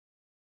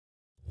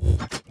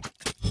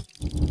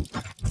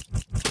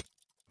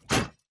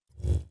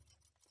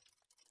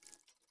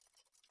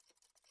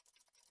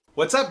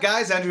What's up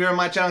guys, Andrew here on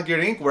my channel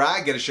GearedInc, where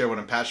I get to share what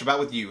I'm passionate about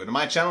with you. And on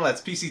my channel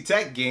that's PC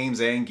tech, games,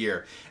 and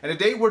gear. And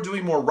today we're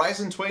doing more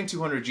Ryzen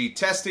 2200G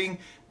testing.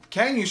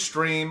 Can you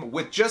stream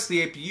with just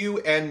the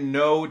APU and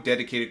no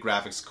dedicated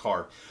graphics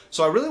card?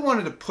 So I really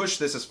wanted to push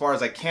this as far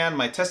as I can.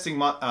 My testing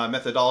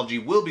methodology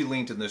will be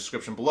linked in the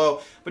description below,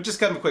 but just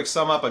kind of a quick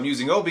sum up, I'm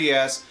using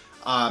OBS.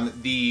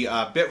 The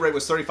bitrate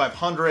was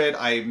 3500.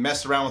 I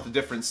messed around with the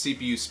different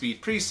CPU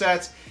speed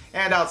presets,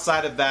 and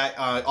outside of that,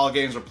 all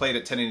games were played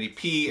at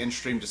 1080p and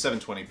streamed to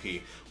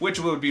 720p, which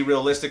would be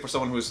realistic for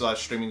someone who's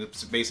streaming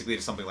basically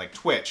to something like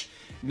Twitch.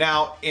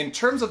 Now, in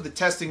terms of the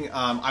testing,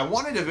 I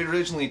wanted to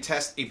originally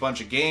test a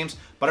bunch of games,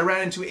 but I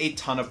ran into a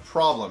ton of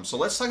problems. So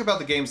let's talk about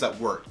the games that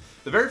worked.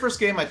 The very first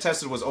game I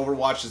tested was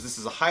Overwatch, as this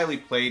is a highly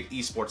played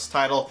esports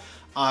title.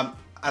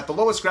 At the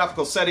lowest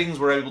graphical settings,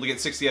 we're able to get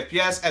 60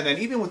 FPS, and then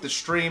even with the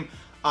stream,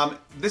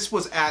 this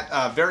was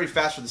at very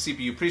fast for the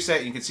CPU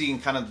preset. You can see in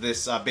kind of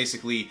this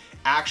basically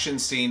action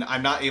scene,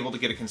 I'm not able to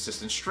get a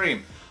consistent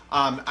stream.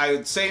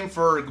 Same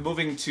for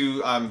moving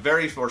to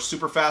very or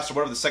super fast or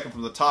whatever the second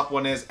from the top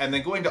one is, and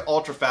then going to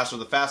ultra fast or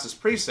the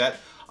fastest preset,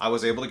 I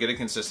was able to get a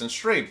consistent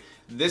stream.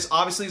 This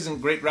obviously isn't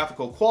great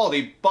graphical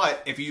quality,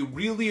 but if you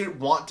really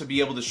want to be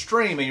able to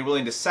stream and you're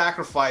willing to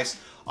sacrifice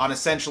on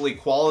essentially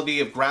quality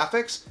of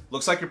graphics,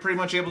 looks like you're pretty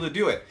much able to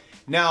do it.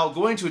 Now,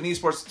 going to an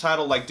esports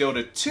title like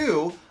Dota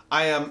 2,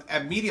 I am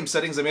at medium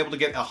settings, I'm able to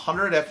get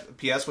 100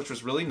 FPS, which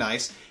was really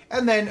nice.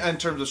 And then in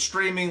terms of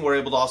streaming, we're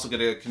able to also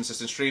get a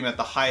consistent stream at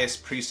the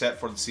highest preset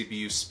for the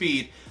CPU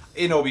speed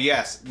in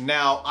OBS.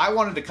 Now, I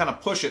wanted to kind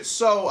of push it,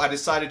 so I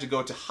decided to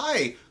go to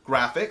high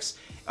graphics,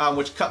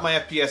 which cut my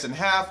FPS in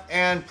half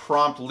and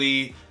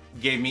promptly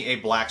gave me a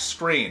black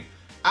screen.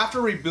 After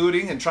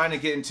rebooting and trying to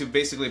get into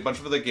basically a bunch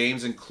of other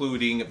games,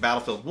 including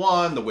Battlefield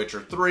 1, The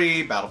Witcher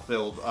 3,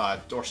 Battlefield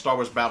or Star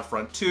Wars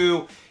Battlefront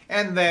 2,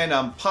 and then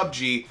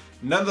PUBG,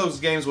 none of those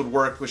games would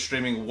work with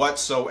streaming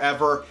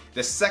whatsoever.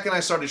 The second I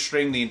started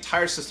streaming, the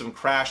entire system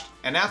crashed,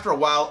 and after a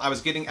while, I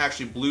was getting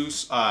actually blue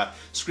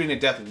screen of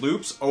death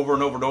loops over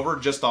and over and over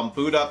just on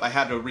boot up. I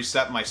had to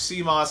reset my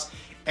CMOS.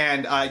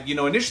 And, you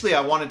know, initially I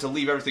wanted to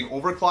leave everything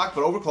overclocked, but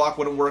overclock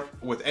wouldn't work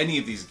with any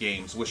of these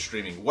games with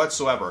streaming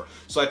whatsoever.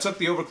 So I took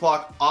the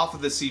overclock off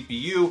of the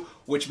CPU,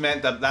 which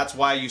meant that that's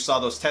why you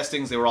saw those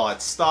testings. They were all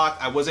at stock.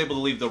 I was able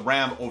to leave the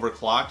RAM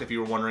overclocked, if you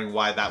were wondering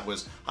why that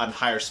was on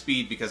higher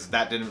speed, because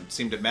that didn't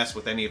seem to mess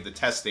with any of the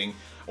testing,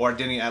 or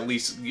didn't at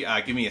least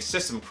give me a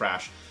system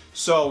crash.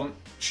 So,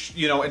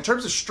 you know, in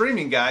terms of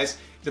streaming, guys,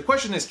 the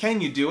question is,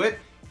 can you do it?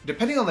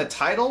 Depending on the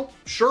title,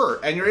 sure,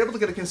 and you're able to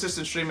get a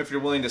consistent stream if you're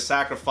willing to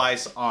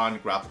sacrifice on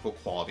graphical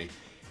quality.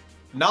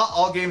 Not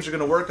all games are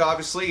going to work,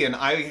 obviously, and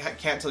I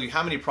can't tell you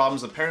how many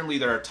problems. Apparently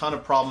there are a ton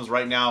of problems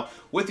right now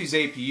with these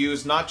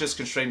APUs, not just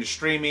constrained to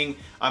streaming,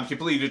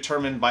 completely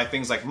determined by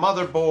things like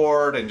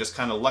motherboard and just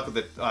kind of luck of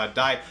the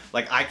die.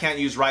 Like, I can't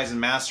use Ryzen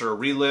Master or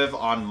Relive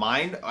on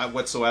mine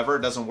whatsoever.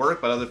 It doesn't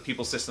work, but other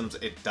people's systems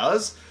it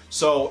does.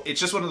 So it's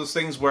just one of those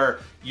things where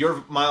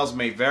your miles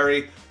may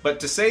vary.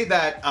 But to say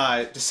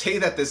that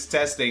this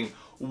testing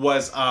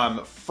was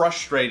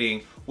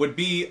frustrating would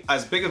be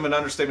as big of an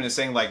understatement as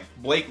saying like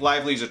Blake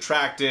Lively's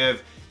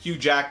attractive, Hugh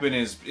Jackman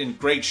is in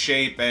great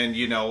shape, and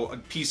you know,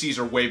 PCs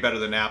are way better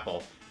than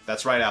Apple.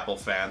 That's right, Apple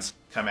fans,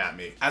 come at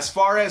me. As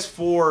far as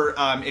for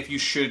if you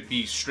should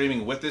be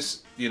streaming with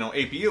this, you know,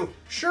 APU,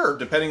 sure,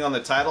 depending on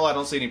the title, I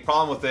don't see any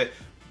problem with it,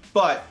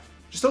 but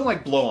just don't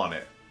like blow on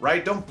it,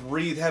 right? Don't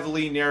breathe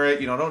heavily near it,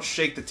 you know, don't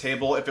shake the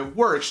table. If it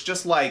works,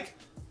 just like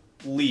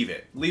leave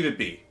it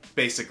be.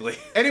 Basically.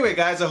 Anyway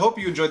guys, I hope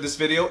you enjoyed this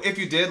video. If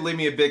you did, leave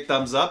me a big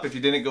thumbs up. If you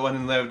didn't, go ahead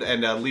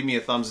and leave me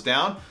a thumbs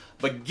down.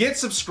 But get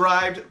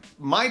subscribed.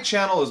 My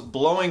channel is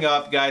blowing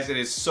up, guys. It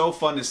is so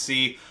fun to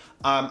see.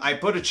 I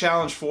put a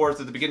challenge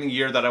forth at the beginning of the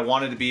year that I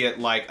wanted to be at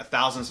like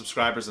 1,000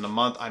 subscribers in a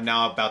month. I'm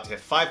now about to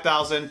hit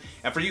 5,000.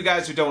 And for you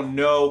guys who don't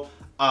know,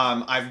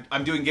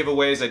 I'm doing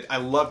giveaways. I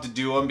love to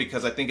do them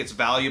because I think it's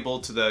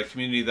valuable to the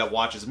community that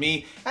watches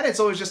me, and it's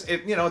always just,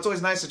 you know, it's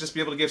always nice to just be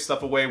able to give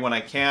stuff away when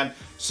I can.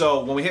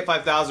 So when we hit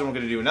 5,000, we're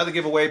going to do another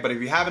giveaway, but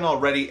if you haven't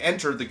already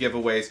entered the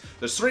giveaways,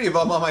 there's 3 of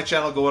them on my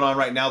channel going on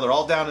right now. They're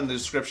all down in the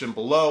description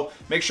below.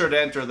 Make sure to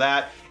enter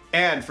that.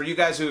 And for you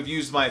guys who have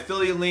used my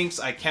affiliate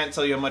links, I can't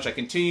tell you how much I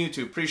continue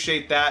to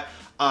appreciate that.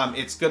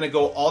 It's gonna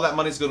go, all that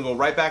money's gonna go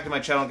right back to my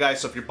channel,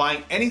 guys. So if you're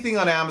buying anything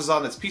on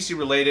Amazon that's PC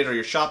related, or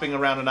you're shopping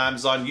around on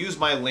Amazon, use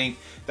my link.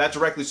 That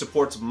directly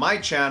supports my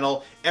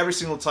channel every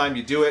single time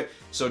you do it.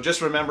 So just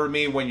remember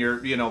me when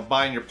you're, you know,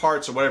 buying your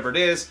parts or whatever it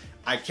is.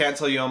 I can't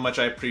tell you how much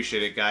I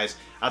appreciate it, guys.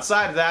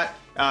 Outside of that,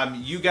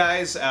 you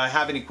guys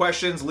have any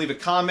questions, leave a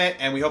comment,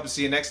 and we hope to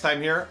see you next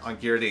time here on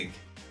GearedInc.